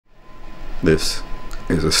This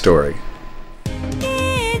is a story.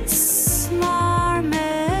 It's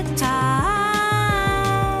marmot time.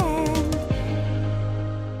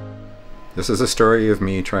 This is a story of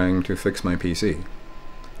me trying to fix my PC.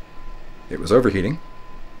 It was overheating,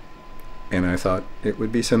 and I thought it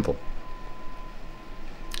would be simple.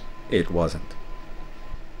 It wasn't.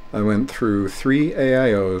 I went through 3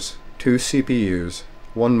 AIOs, 2 CPUs,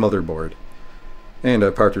 1 motherboard, and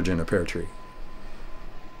a partridge in a pear tree.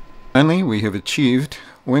 Finally, we have achieved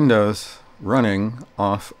Windows running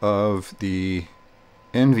off of the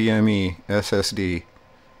NVMe SSD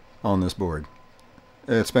on this board.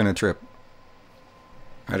 It's been a trip.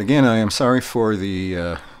 And again, I am sorry for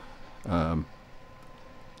the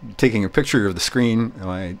taking a picture of the screen.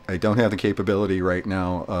 I don't have the capability right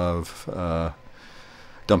now of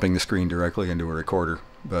dumping the screen directly into a recorder,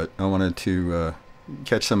 but I wanted to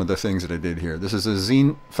catch some of the things that I did here. This is a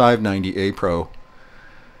Z790A Pro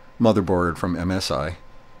motherboard from MSI,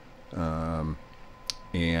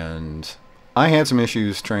 and I had some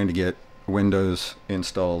issues trying to get Windows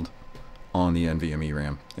installed on the NVMe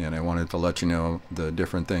RAM, and I wanted to let you know the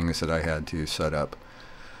different things that I had to set up.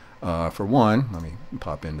 For one, let me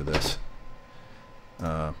pop into this.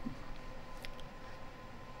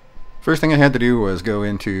 First thing I had to do was go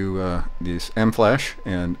into this M-Flash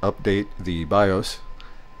and update the BIOS.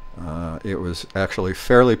 It was actually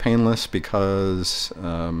fairly painless because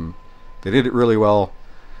they did it really well.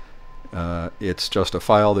 It's just a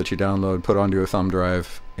file that you download, put onto a thumb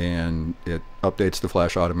drive, and it updates the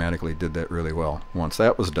flash automatically. Did that really well. Once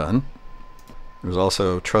that was done, there was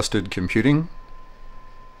also trusted computing,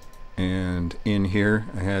 and in here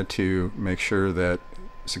I had to make sure that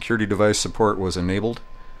security device support was enabled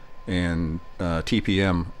and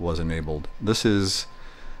TPM was enabled. This is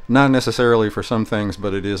not necessarily for some things,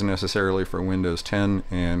 but it is necessarily for Windows 10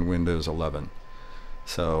 and Windows 11.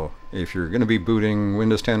 So if you're going to be booting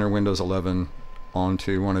Windows 10 or Windows 11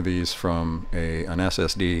 onto one of these from an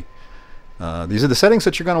SSD, these are the settings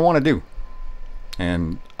that you're going to want to do.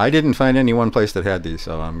 And I didn't find any one place that had these,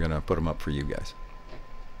 so I'm going to put them up for you guys.